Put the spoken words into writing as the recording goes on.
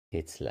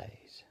It's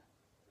late,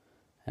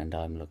 and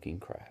I'm looking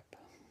crap.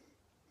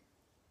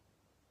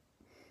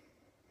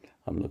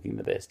 I'm looking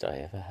the best I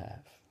ever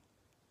have.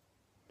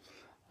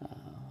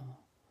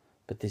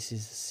 But this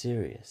is a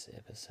serious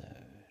episode,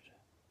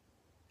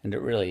 and it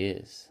really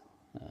is.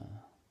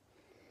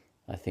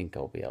 I think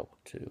I'll be able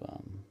to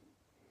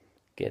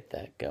get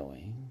that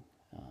going.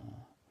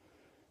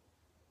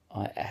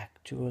 I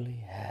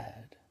actually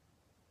had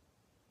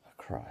a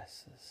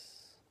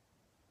crisis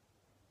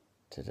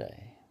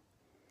today,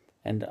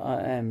 and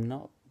I am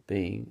not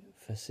being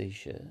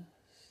facetious.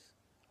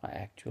 I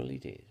actually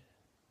did.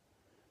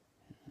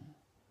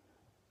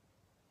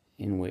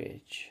 In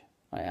which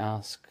I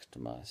asked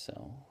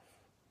myself,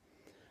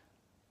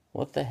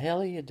 what the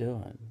hell are you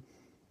doing?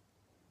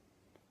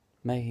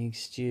 Making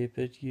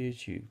stupid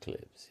YouTube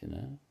clips,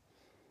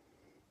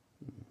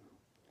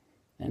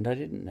 And I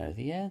didn't know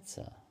the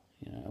answer,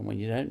 And when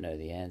you don't know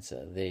the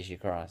answer, there's your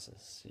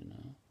crisis,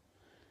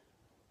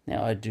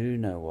 Now, I do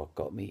know what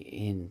got me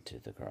into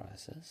the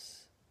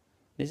crisis.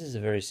 This is a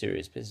very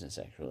serious business,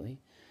 actually.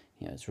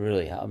 It's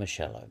really, I'm a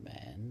shallow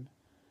man.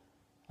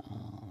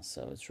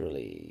 So it's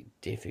really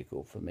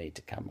difficult for me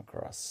to come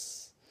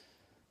across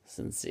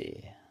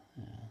sincere,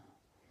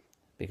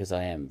 because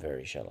I am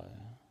very shallow.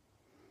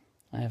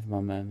 I have my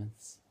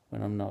moments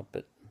when I'm not,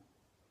 but,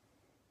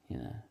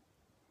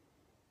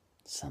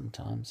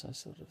 sometimes I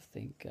sort of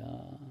think, you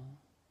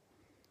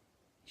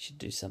should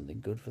do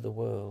something good for the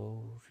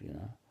world,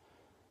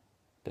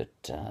 but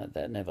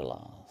that never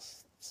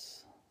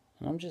lasts.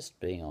 And I'm just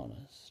being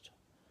honest.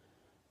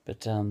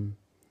 But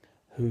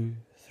who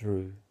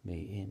threw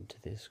me into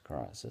this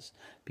crisis?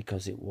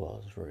 Because it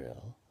was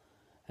real,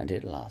 and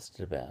it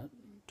lasted about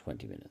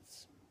 20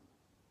 minutes.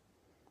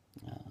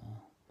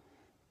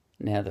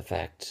 Now, the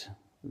fact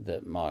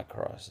that my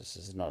crisis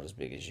is not as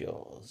big as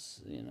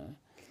yours,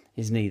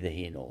 is neither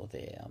here nor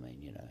there. I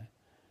mean,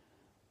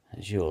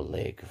 has your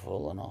leg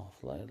fallen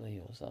off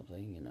lately or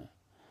something,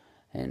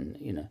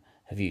 And,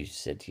 have you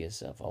said to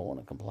yourself, I want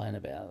to complain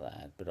about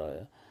that, but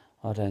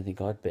I don't think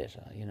I'd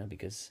better,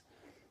 because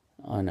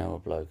I know a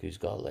bloke who's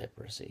got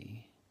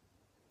leprosy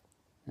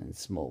and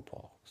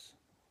smallpox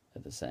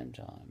at the same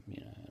time,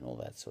 and all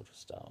that sort of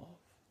stuff.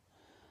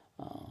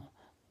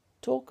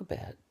 Talk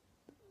about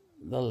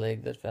the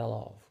leg that fell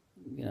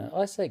off.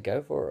 I say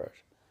go for it.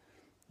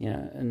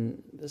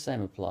 And the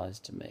same applies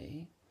to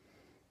me.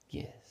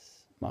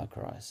 Yes, my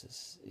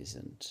crisis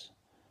isn't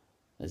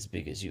as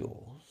big as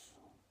yours,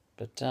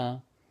 but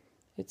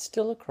it's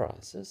still a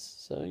crisis.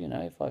 So,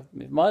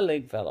 if my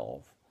leg fell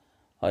off,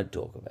 I'd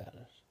talk about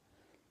it,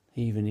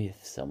 even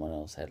if someone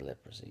else had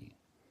leprosy.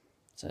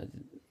 So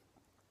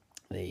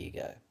there you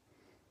go.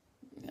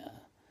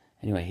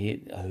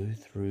 Anyway, who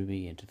threw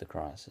me into the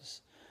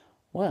crisis?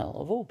 Well,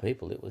 of all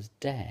people, it was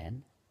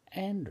Dan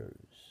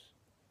Andrews,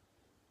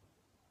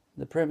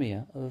 the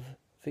Premier of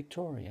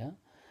Victoria,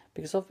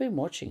 because I've been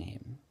watching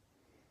him,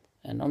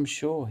 and I'm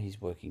sure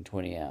he's working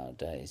 20-hour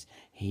days.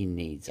 He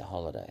needs a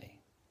holiday.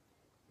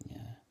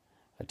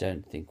 I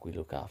don't think we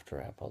look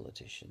after our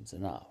politicians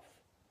enough.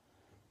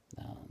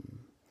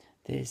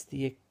 There's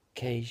the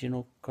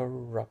occasional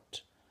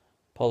corrupt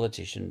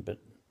politician, but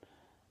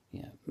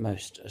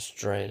most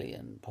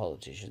Australian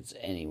politicians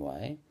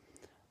anyway,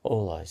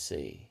 all I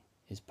see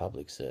is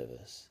public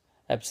service,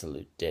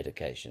 absolute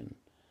dedication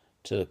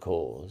to the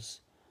cause.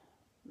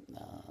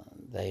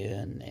 They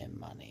earn their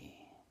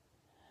money,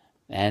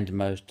 and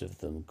most of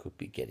them could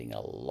be getting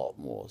a lot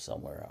more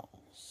somewhere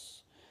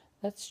else.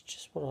 That's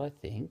just what I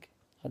think.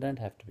 I don't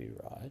have to be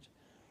right.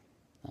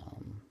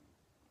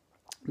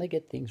 They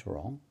get things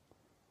wrong.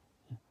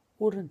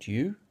 Wouldn't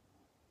you?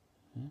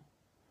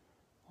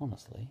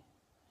 Honestly.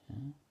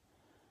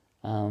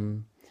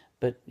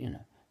 But,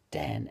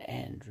 Dan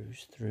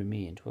Andrews threw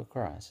me into a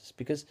crisis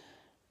because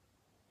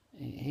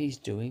he's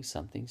doing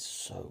something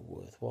so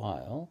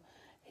worthwhile.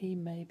 He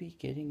may be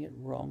getting it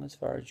wrong as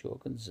far as you're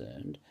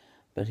concerned,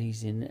 but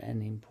he's in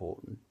an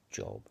important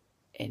job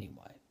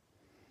anyway.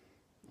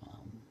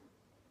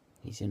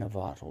 He's in a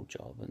vital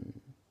job,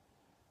 and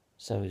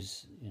so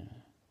is,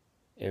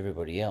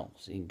 everybody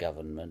else in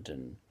government,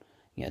 and,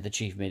 the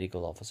chief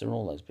medical officer and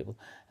all those people,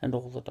 and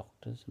all the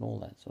doctors and all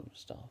that sort of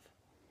stuff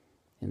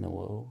in the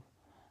world,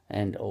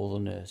 and all the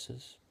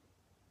nurses,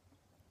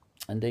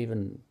 and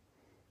even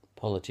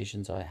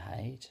politicians I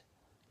hate,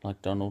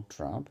 like Donald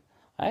Trump.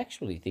 I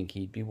actually think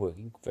he'd be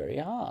working very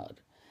hard.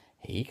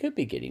 He could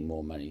be getting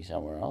more money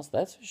somewhere else,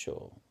 that's for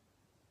sure.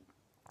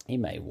 He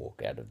may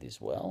walk out of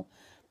this well,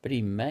 but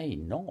he may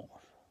not.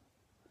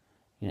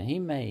 He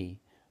may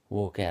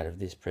walk out of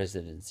this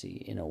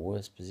presidency in a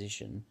worse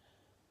position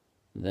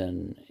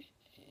than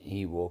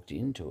he walked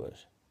into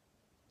it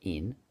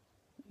in.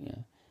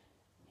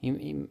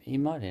 He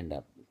might end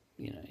up,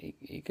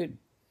 he could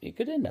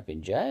end up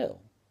in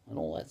jail and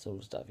all that sort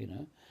of stuff,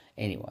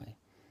 Anyway,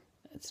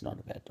 it's not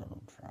about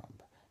Donald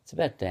Trump. It's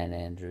about Dan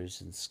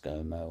Andrews and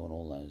ScoMo and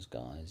all those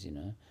guys,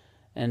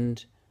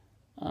 And,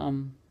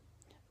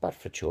 but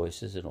for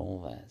choices and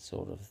all that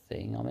sort of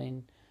thing, I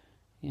mean,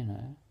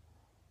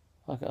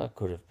 I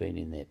could have been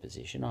in their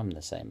position. I'm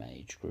the same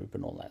age group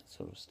and all that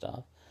sort of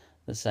stuff.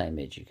 The same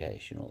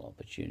educational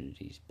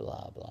opportunities,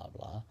 blah, blah,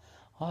 blah.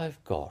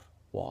 I've got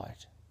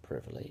white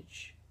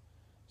privilege.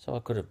 So I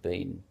couldn't have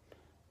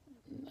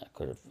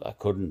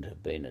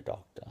been a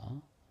doctor.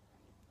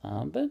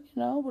 But,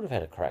 I would have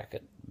had a crack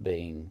at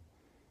being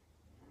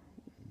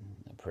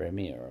a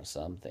premier or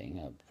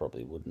something. I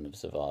probably wouldn't have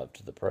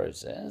survived the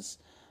process,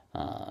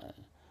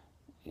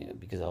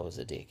 because I was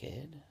a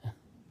dickhead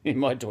in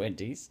my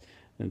 20s.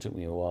 And it took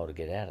me a while to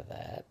get out of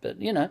that. But,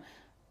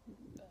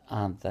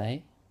 aren't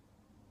they?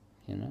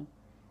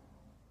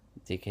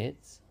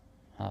 Dickheads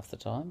half the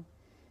time.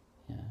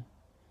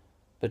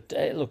 But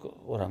look,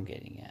 what I'm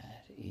getting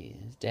at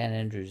is Dan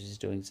Andrews is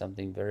doing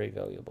something very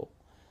valuable.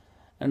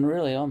 And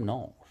really, I'm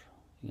not,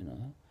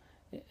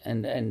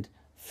 And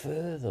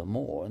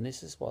furthermore, and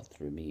this is what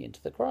threw me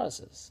into the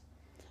crisis,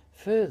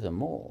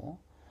 furthermore,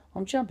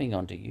 I'm jumping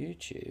onto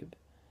YouTube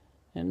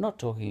and not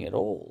talking at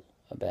all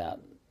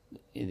about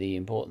the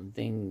important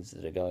things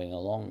that are going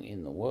along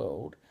in the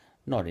world,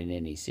 not in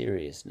any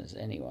seriousness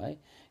anyway,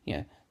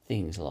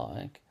 things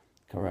like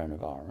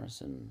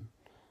coronavirus and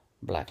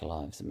Black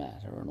Lives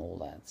Matter and all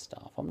that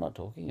stuff. I'm not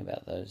talking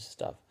about those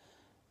stuff.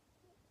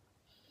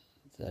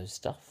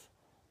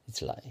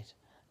 It's late.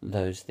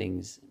 Those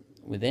things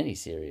with any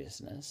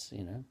seriousness,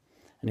 And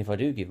if I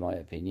do give my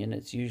opinion,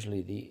 it's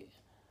usually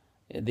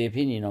the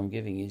opinion I'm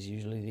giving is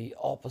usually the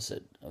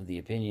opposite of the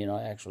opinion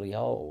I actually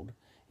hold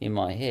in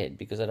my head,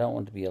 because I don't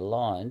want to be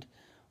aligned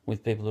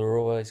with people who are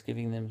always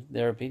giving them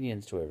their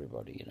opinions to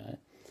everybody,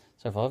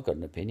 So if I've got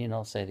an opinion,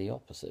 I'll say the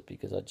opposite,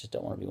 because I just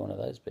don't want to be one of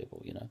those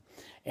people,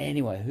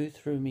 Anyway, who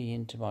threw me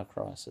into my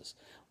crisis?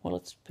 Well,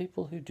 it's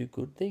people who do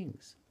good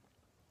things,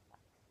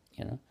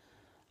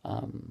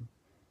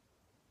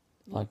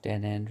 like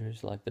Dan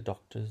Andrews, like the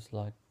doctors,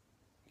 like,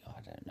 I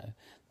don't know,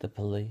 the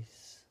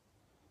police.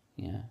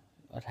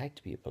 I'd hate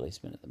to be a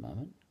policeman at the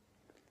moment.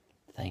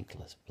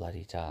 Thankless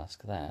bloody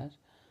task, that.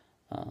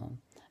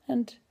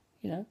 And,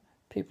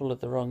 people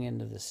at the wrong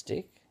end of the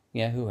stick,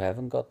 who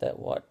haven't got that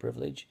white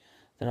privilege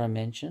that I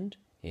mentioned.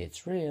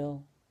 It's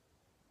real,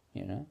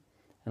 and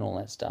all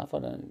that stuff. I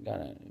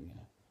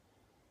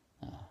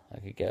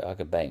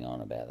could bang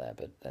on about that,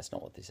 but that's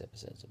not what this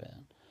episode's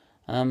about.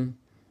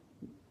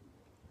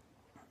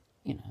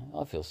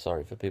 I feel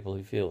sorry for people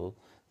who feel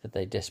that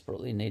they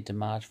desperately need to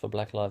march for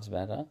Black Lives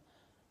Matter,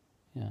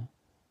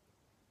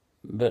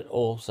 but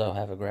also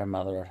have a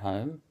grandmother at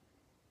home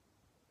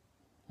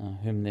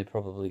whom they're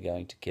probably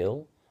going to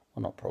kill.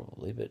 Well, not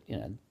probably, but,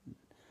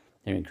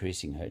 they're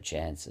increasing her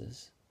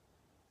chances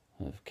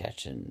of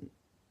catching,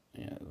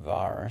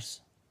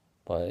 virus.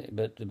 But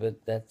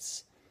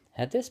that's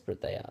how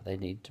desperate they are. They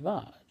need to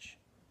march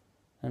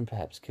and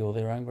perhaps kill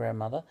their own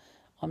grandmother.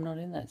 I'm not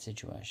in that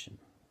situation,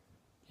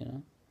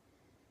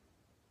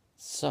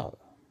 So,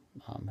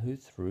 who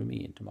threw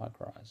me into my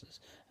crisis?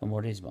 And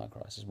what is my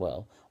crisis?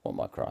 Well, what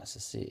my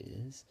crisis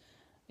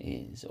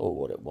is, or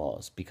what it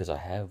was, because I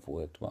have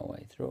worked my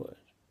way through it,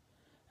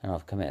 and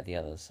I've come out the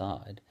other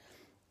side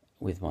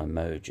with my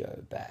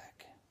mojo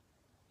back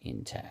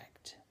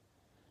intact.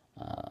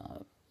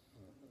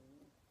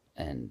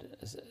 And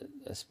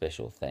a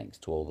special thanks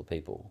to all the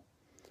people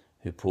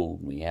who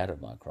pulled me out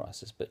of my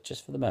crisis. But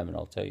just for the moment,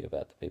 I'll tell you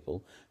about the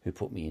people who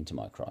put me into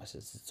my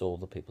crisis. It's all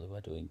the people who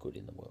are doing good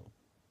in the world.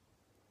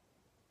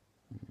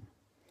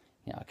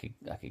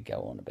 I could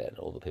go on about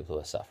all the people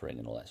who are suffering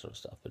and all that sort of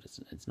stuff, but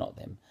it's not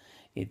them.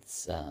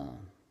 It's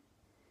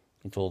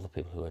all the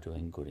people who are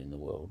doing good in the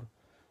world.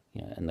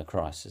 And the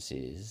crisis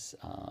is,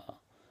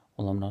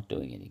 well, I'm not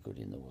doing any good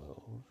in the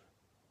world.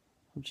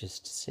 I'm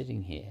just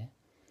sitting here.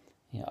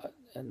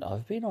 And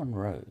I've been on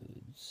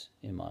roads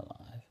in my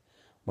life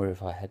where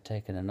if I had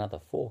taken another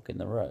fork in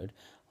the road,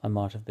 I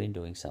might have been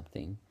doing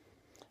something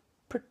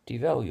pretty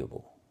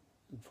valuable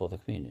for the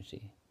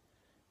community.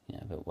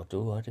 But what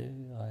do?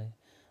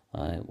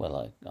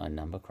 I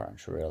number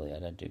crunch, really. I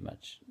don't do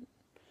much.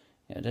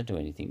 I don't do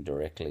anything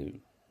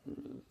directly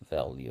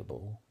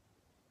valuable.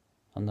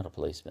 I'm not a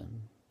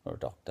policeman or a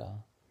doctor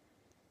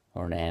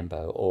or an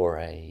AMBO or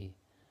a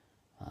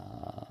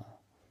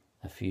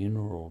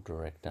funeral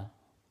director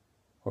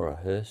or a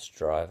hearse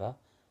driver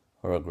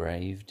or a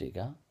grave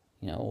digger.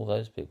 All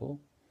those people.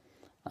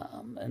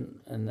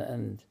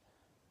 And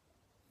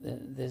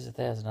there's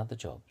 1,000 other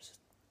jobs.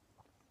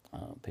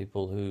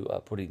 People who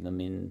are putting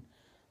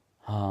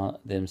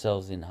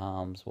themselves in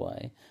harm's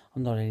way.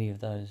 I'm not any of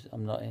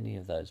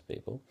those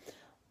people.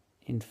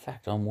 In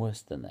fact, I'm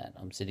worse than that.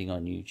 I'm sitting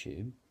on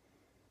YouTube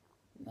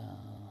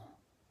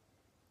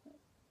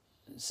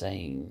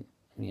saying,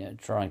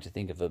 trying to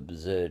think of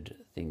absurd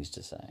things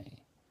to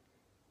say.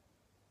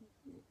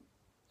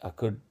 I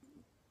could,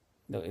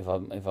 if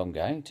I'm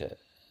going to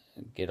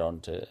get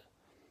onto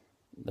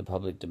the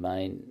public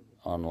domain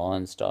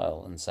online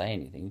style and say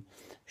anything,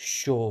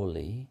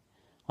 surely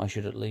I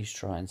should at least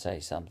try and say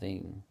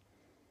something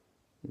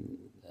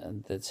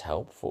that's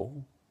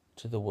helpful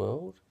to the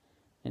world,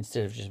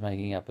 instead of just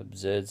making up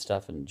absurd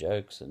stuff and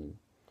jokes and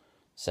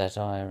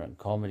satire and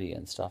comedy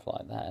and stuff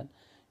like that.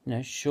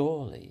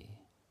 Surely,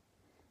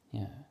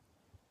 You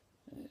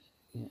know,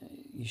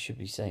 you should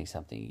be saying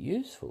something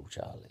useful,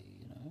 Charlie,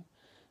 you know.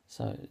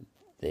 So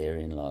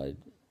therein lay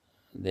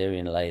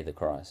the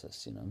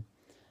crisis, you know.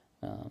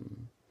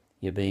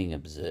 You're being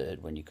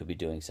absurd when you could be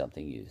doing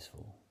something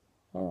useful.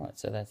 All right,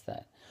 so that's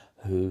that.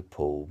 Who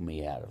pulled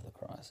me out of the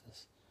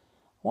crisis?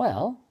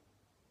 Well,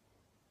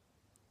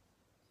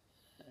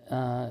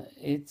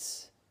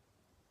 it's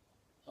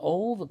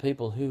all the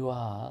people who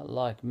are,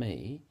 like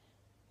me,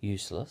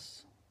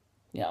 useless.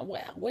 Yeah,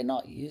 well, we're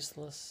not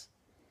useless.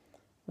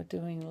 We're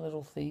doing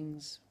little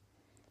things.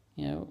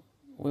 You know,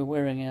 we're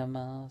wearing our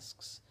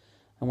masks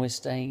and we're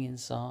staying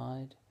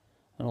inside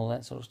and all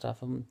that sort of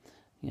stuff. And,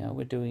 you know,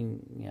 we're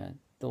doing, you know,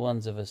 the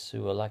ones of us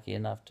who are lucky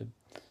enough to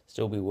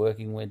still be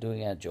working, we're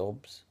doing our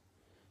jobs.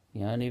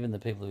 You know, and even the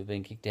people who've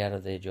been kicked out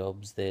of their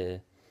jobs,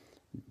 they're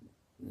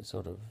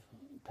sort of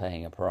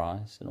paying a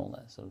price and all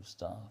that sort of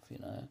stuff, you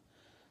know.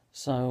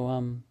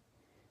 So,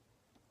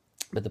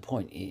 but the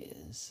point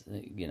is,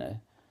 you know,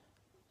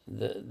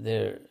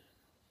 their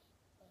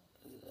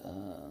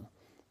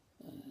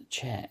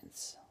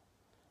chance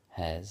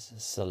has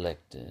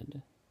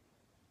selected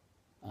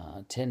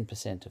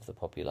 10% of the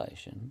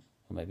population,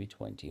 or maybe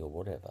 20 or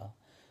whatever,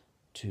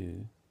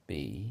 to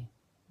be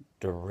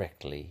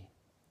directly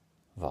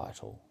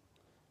vital.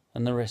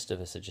 And the rest of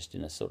us are just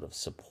in a sort of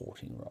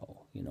supporting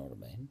role, you know what I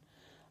mean?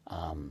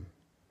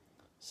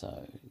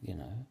 So, you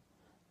know,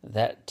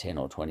 that 10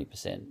 or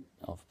 20%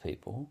 of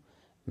people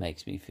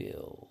makes me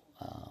feel,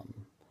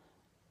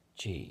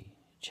 gee,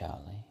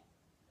 Charlie,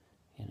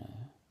 you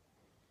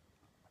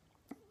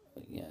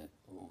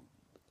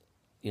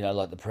know,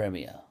 like the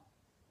Premier,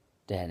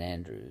 Dan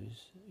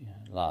Andrews, you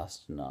know,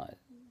 last night,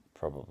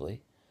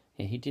 probably,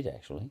 yeah, he did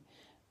actually,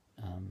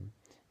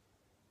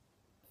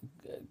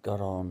 got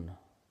on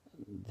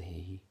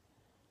the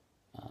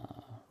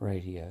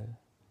radio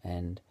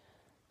and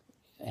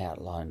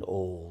outlined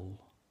all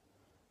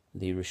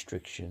the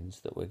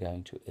restrictions that we're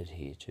going to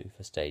adhere to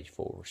for stage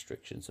 4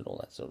 restrictions and all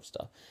that sort of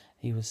stuff.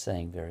 He was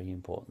saying very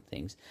important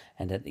things,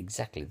 and at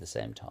exactly the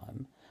same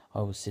time,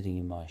 I was sitting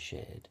in my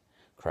shed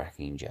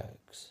cracking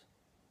jokes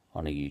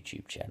on a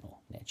YouTube channel.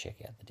 Now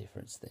check out the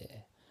difference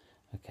there.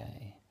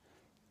 Okay.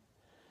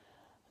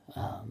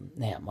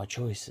 Now my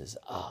choices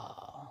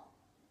are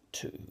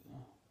to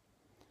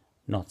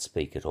not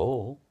speak at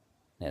all.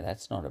 Now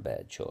that's not a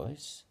bad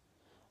choice,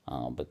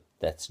 but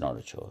that's not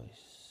a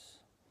choice.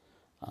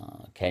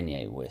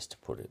 Kanye West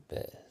put it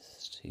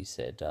best. He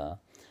said,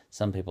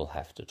 some people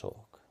have to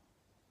talk.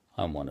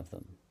 I'm one of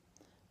them.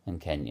 And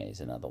Kanye's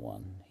another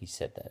one. He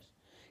said that.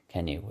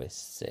 Kanye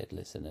West said,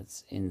 listen,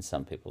 it's in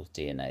some people's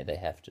DNA. They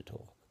have to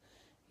talk,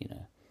 you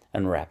know.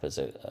 And rappers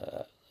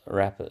are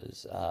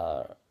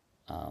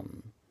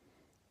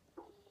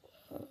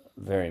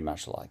very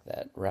much like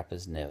that.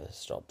 Rappers never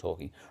stop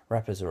talking.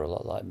 Rappers are a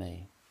lot like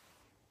me.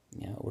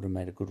 You know, I would have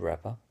made a good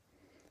rapper.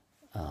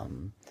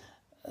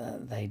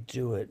 They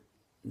do it.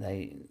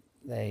 They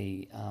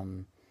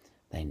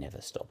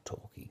never stop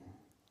talking.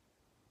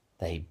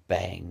 They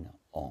bang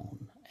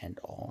on and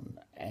on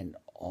and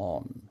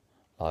on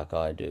like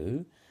I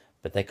do,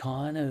 but they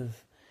kind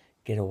of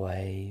get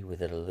away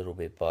with it a little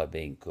bit by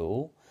being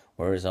cool,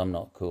 whereas I'm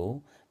not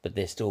cool, but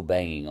they're still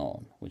banging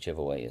on,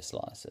 whichever way you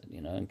slice it, you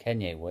know. And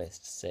Kanye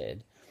West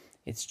said,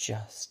 it's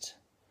just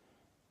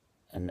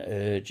an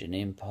urge, an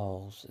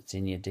impulse, it's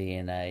in your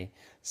DNA.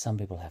 Some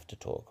people have to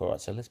talk. All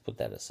right, so let's put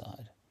that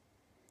aside.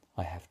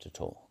 I have to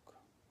talk,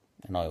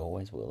 and I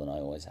always will, and I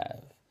always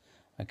have.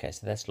 Okay,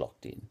 so that's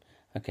locked in.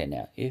 Okay,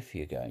 now, if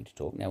you're going to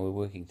talk, now we're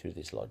working through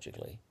this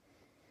logically.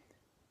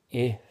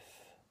 If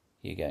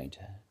you're going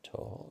to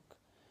talk,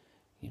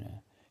 you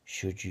know,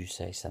 should you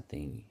say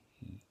something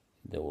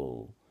that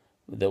will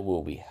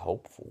be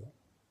helpful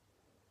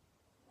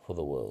for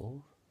the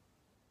world,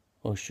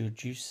 or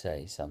should you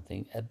say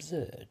something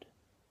absurd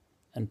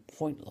and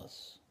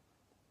pointless?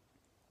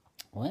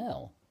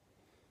 Well,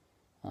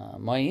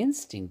 my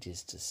instinct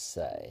is to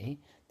say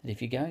that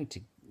if you're going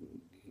to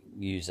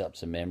use up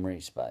some memory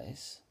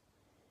space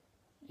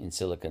in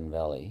Silicon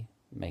Valley,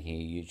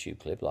 making a YouTube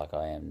clip like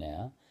I am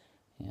now,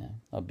 you know,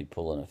 I'd be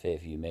pulling a fair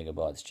few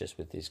megabytes just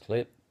with this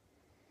clip.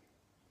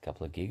 A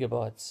couple of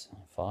gigabytes,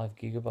 5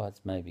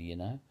 gigabytes maybe, you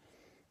know.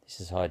 This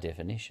is high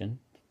definition.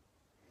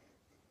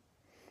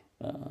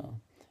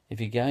 If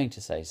you're going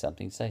to say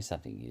something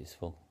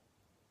useful,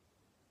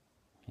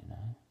 you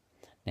know.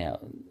 Now,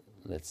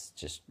 let's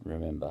just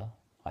remember,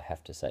 I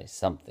have to say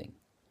something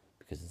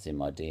because it's in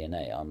my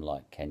DNA. I'm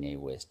like Kanye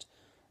West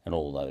and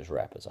all those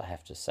rappers. I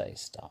have to say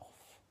stuff.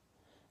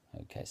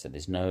 Okay, so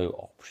there's no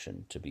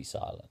option to be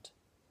silent.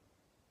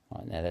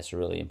 Right, now that's a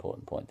really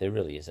important point. There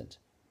really isn't.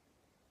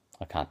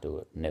 I can't do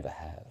it, never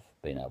have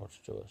been able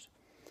to do it.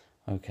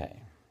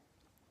 Okay,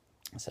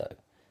 so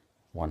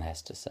one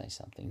has to say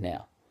something.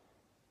 Now,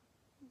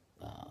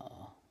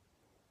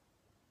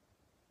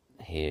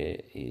 here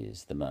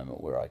is the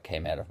moment where I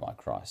came out of my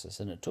crisis,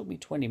 and it took me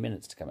 20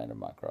 minutes to come out of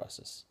my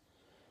crisis.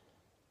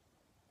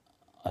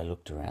 I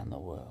looked around the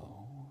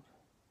world,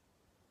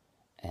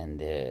 and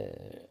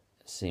there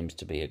seems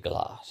to be a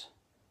glut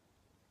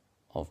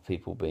of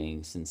people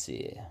being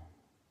sincere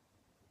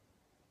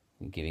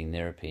and giving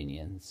their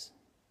opinions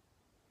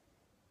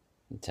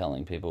and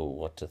telling people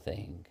what to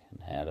think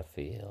and how to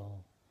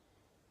feel.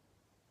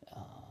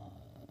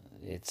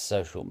 It's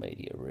social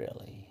media,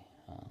 really,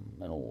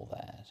 and all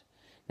that.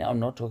 Now, I'm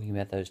not talking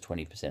about those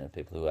 20% of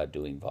people who are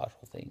doing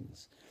vital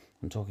things.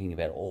 I'm talking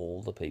about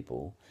all the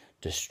people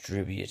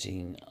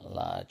distributing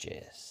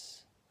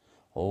largesse,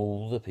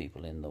 all the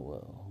people in the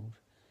world,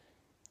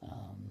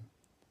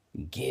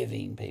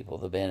 giving people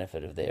the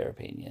benefit of their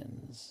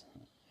opinions,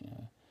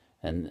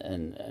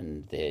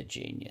 and their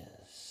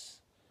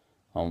genius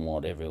on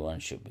what everyone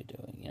should be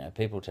doing.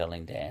 People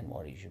telling Dan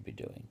what he should be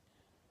doing.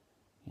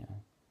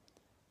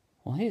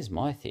 Well, here's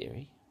my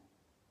theory.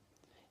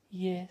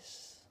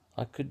 Yes,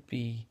 I could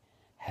be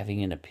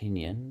having an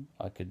opinion.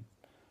 I could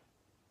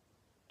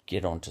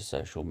get onto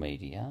social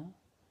media.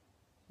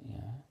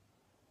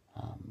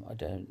 I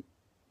don't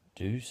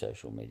do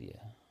social media,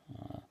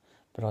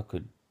 but I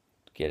could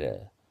get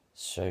a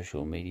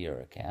social media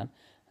account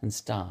and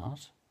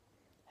start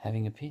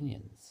having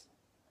opinions.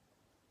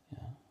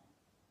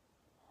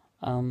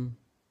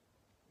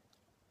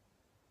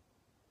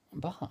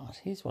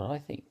 But here's what I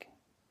think.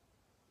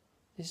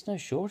 There's no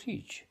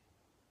shortage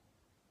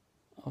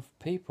of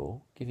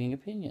people giving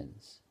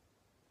opinions.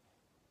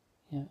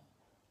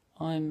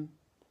 I'm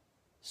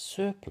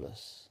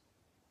surplus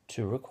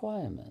to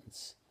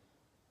requirements.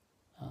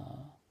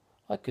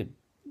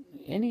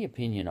 Any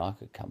opinion I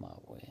could come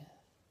up with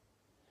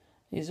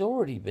is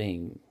already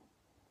being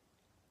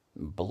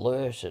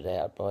blurted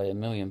out by a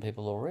million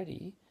people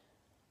already.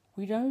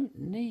 We don't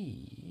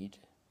need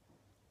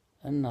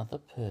another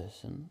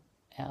person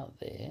out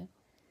there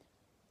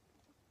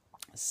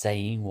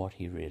saying what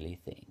he really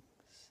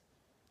thinks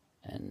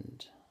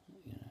and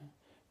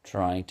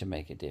trying to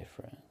make a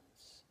difference.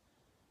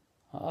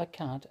 I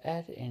can't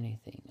add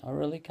anything. I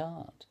really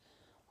can't.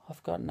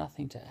 I've got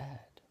nothing to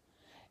add.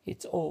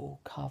 It's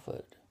all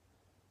covered.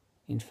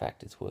 In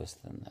fact, it's worse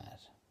than that.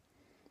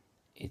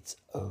 It's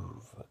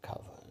over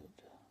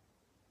covered.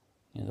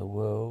 The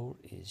world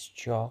is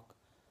chock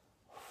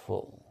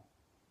full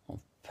of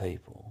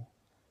people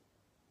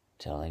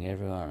telling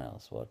everyone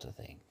else what to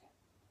think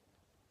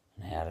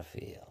and how to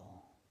feel.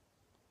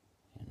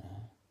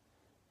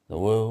 The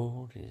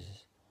world is,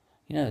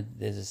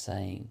 there's a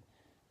saying,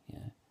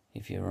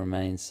 if you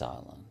remain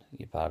silent,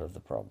 you're part of the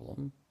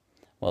problem.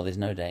 Well, there's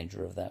no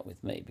danger of that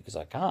with me because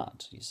I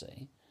can't, you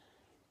see.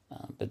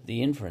 But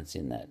the inference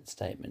in that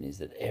statement is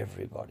that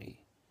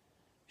everybody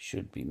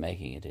should be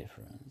making a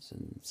difference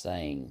and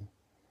saying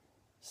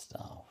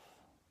stuff,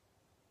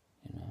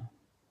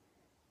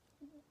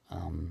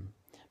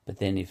 But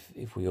then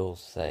if we all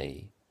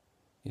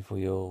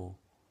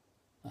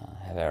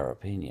have our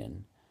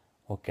opinion,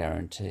 what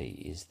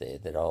guarantee is there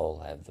that I'll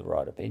have the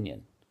right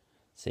opinion?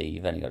 See,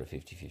 you've only got a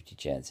 50-50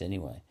 chance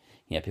anyway.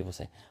 People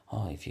say,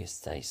 if you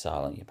stay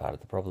silent, you're part of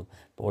the problem.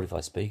 But what if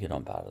I speak it,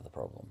 I'm part of the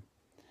problem?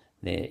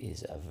 There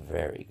is a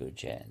very good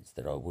chance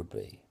that I would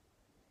be.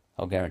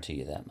 I'll guarantee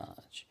you that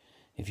much.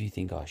 If you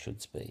think I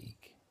should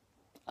speak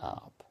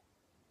up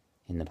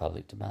in the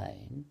public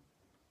domain,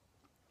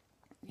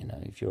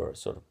 if you're a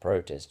sort of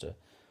protester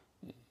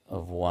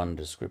of one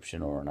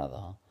description or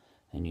another,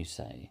 and you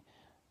say,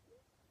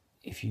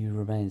 if you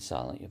remain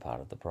silent, you're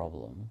part of the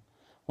problem,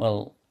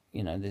 well,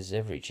 there's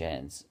every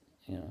chance,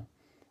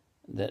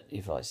 that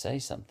if I say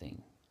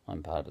something,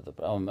 I'm part of the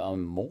problem.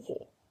 I'm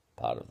more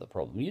part of the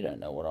problem. You don't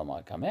know what I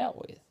might come out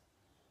with.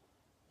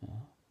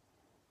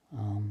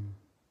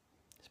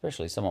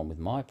 Especially someone with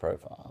my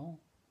profile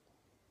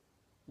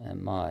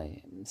and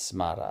my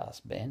smart-ass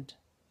bent.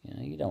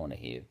 You don't want to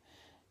hear,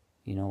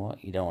 you don't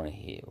want to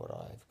hear what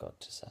I've got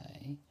to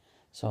say.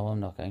 So I'm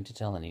not going to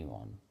tell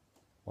anyone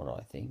what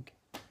I think.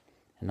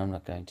 And I'm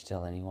not going to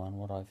tell anyone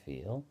what I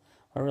feel.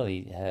 I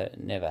really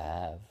never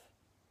have,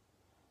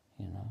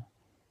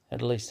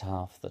 at least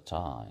half the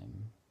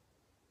time.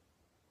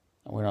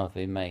 When I've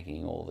been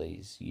making all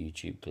these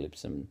YouTube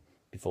clips and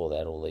before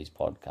that all these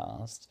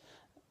podcasts,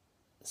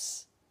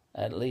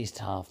 at least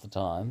half the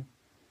time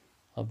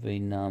I've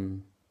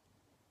been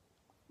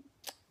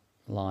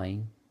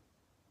lying.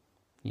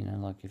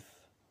 Like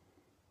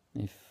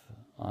if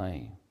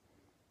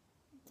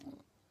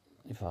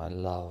I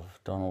love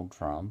Donald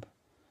Trump,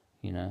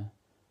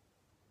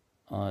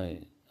 I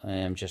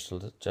am just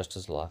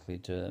as likely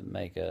to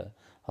make a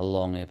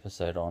long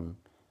episode on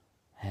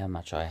how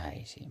much I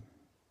hate him.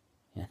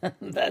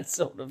 That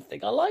sort of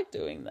thing. I like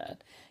doing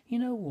that. You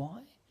know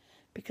why?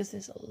 Because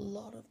there's a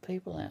lot of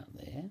people out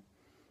there,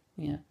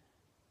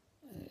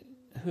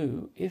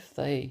 who, if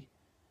they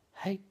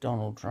hate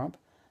Donald Trump,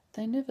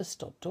 they never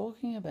stop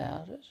talking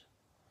about it.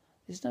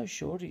 There's no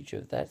shortage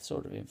of that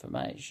sort of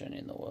information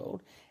in the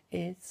world.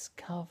 It's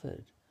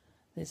covered.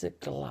 There's a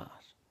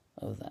glut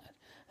of that.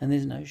 And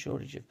there's no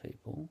shortage of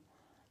people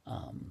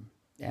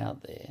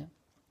out there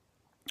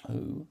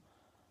who,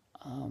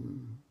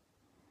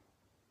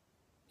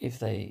 if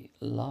they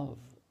love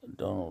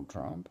Donald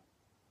Trump,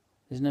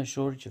 there's no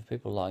shortage of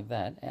people like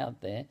that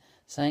out there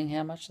saying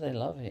how much they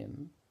love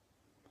him.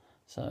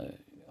 So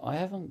I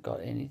haven't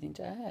got anything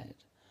to add.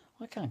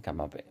 I can't come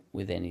up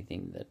with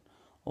anything that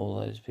all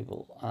those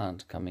people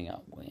aren't coming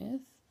up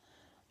with.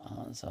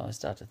 So I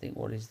start to think,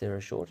 what is there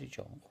a shortage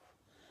of?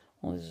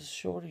 Well, there's a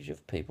shortage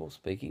of people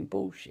speaking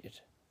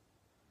bullshit.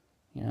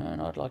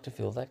 And I'd like to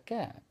fill that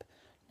gap.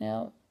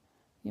 Now,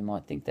 you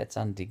might think that's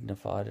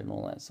undignified and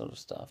all that sort of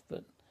stuff,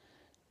 but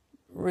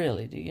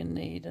really, do you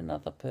need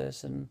another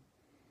person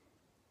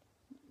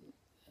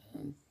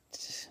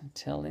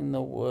telling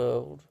the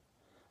world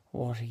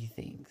what he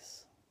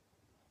thinks?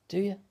 Do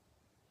you?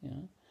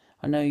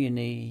 I know you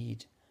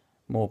need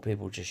more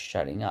people just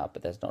shutting up,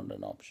 but that's not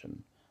an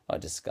option. I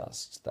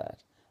discussed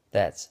that.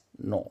 That's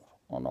not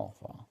on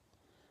offer.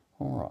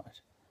 All right.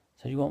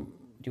 So do you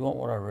want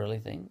what I really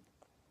think?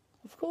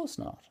 Of course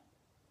not.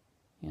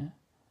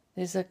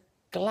 There's a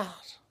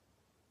glut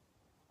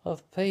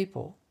of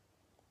people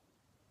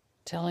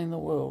telling the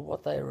world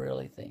what they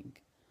really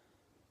think.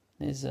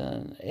 There's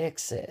an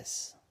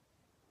excess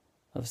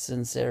of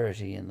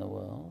sincerity in the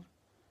world.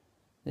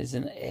 There's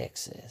an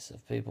excess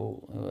of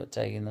people who are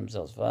taking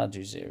themselves far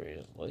too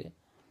seriously.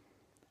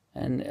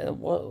 And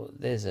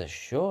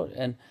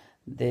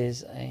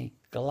there's a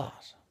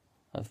glut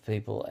of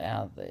people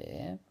out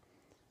there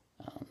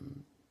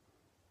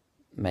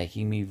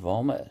making me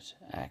vomit,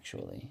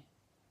 actually.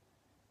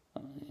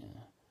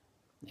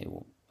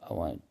 I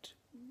won't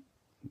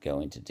go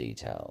into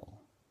detail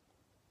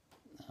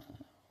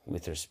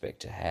with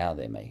respect to how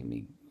they're making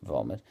me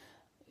vomit.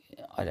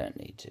 I don't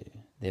need to.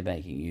 They're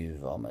making you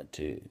vomit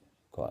too,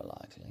 quite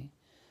likely.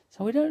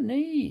 So we don't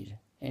need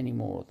any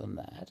more than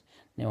that.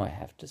 Now I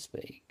have to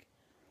speak.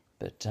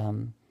 But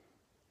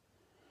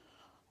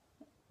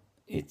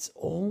it's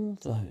all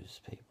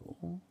those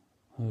people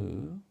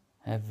who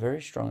have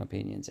very strong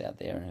opinions out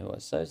there and who are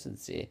so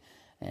sincere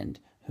and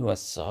who are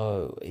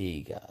so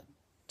eager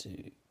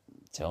to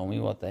tell me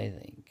what they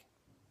think.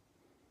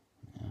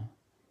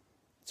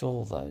 It's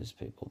all those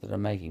people that are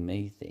making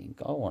me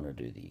think I want to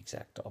do the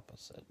exact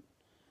opposite.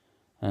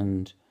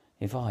 And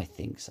if I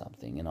think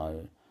something and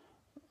I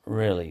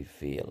really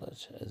feel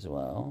it as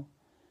well,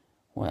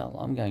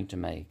 I'm going to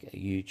make a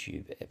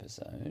YouTube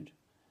episode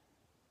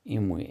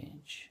in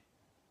which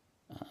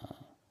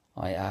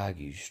I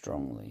argue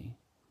strongly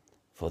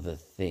for the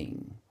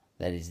thing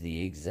that is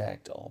the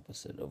exact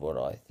opposite of what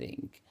I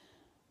think,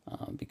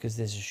 because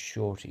there's a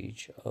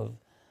shortage of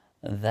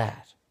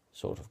that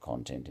sort of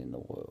content in the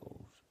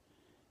world.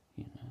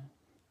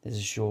 There's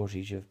a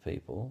shortage of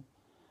people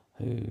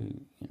who,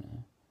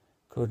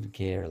 couldn't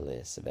care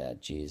less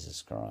about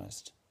Jesus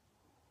Christ.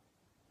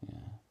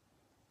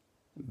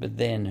 But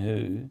then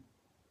who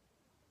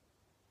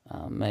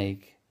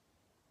make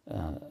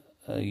a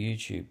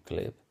YouTube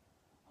clip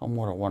on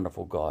what a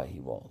wonderful guy he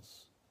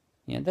was.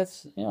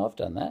 I've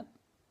done that.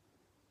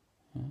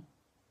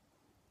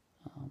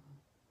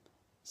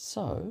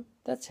 So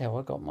that's how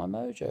I got my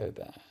mojo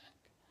back.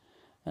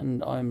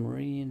 And I'm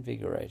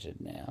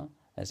reinvigorated now,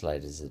 as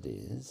late as it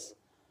is.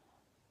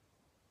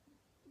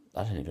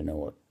 I don't even know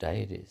what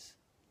day it is.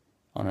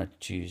 On a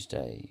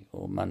Tuesday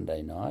or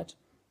Monday night.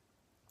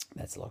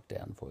 That's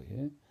lockdown for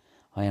you.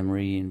 I am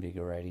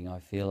reinvigorating. I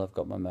feel I've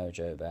got my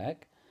mojo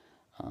back.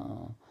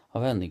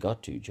 I've only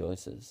got two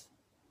choices.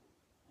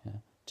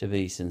 To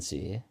be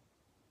sincere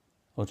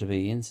or to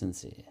be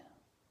insincere.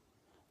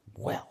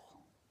 Well,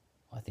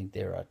 I think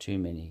there are too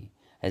many.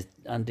 As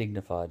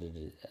undignified as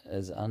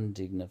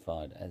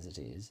it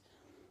is,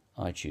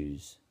 I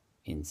choose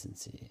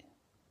insincere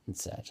and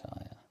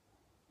satire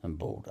and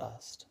bull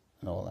dust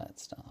and all that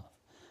stuff.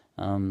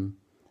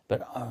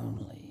 But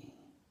only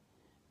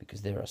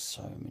because there are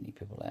so many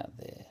people out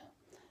there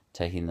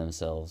taking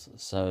themselves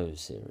so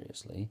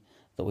seriously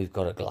that we've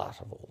got a glut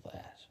of all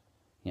that.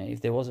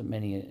 If there wasn't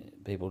many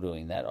people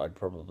doing that, I'd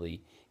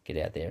probably get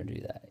out there and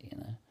do that,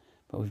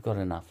 But we've got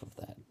enough of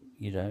that.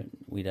 We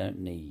don't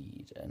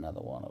need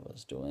another one of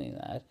us doing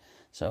that.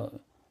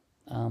 So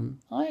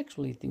I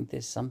actually think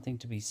there's something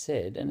to be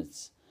said, and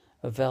it's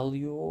a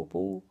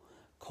valuable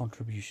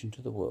contribution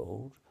to the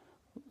world,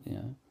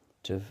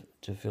 to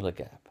fill a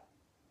gap.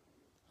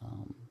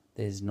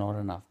 There's not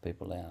enough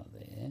people out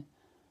there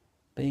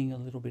being a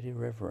little bit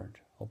irreverent.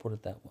 I'll put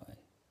it that way.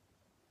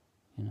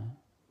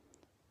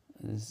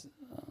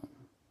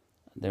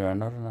 There are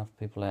not enough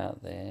people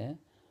out there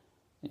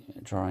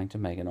trying to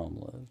make an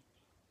omelette.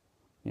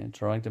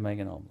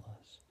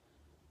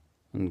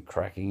 And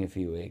cracking a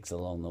few eggs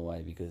along the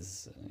way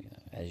because,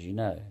 as you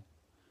know,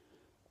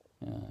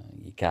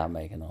 you can't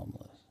make an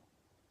omelette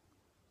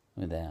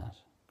without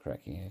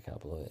cracking a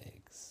couple of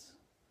eggs.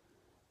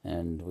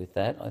 And with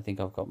that, I think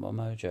I've got my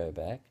mojo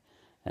back,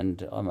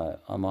 and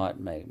I might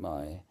make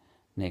my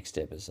next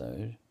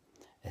episode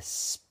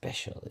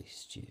especially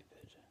stupid,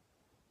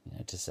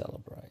 to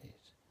celebrate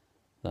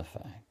the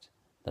fact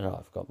that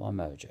I've got my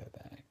mojo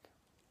back.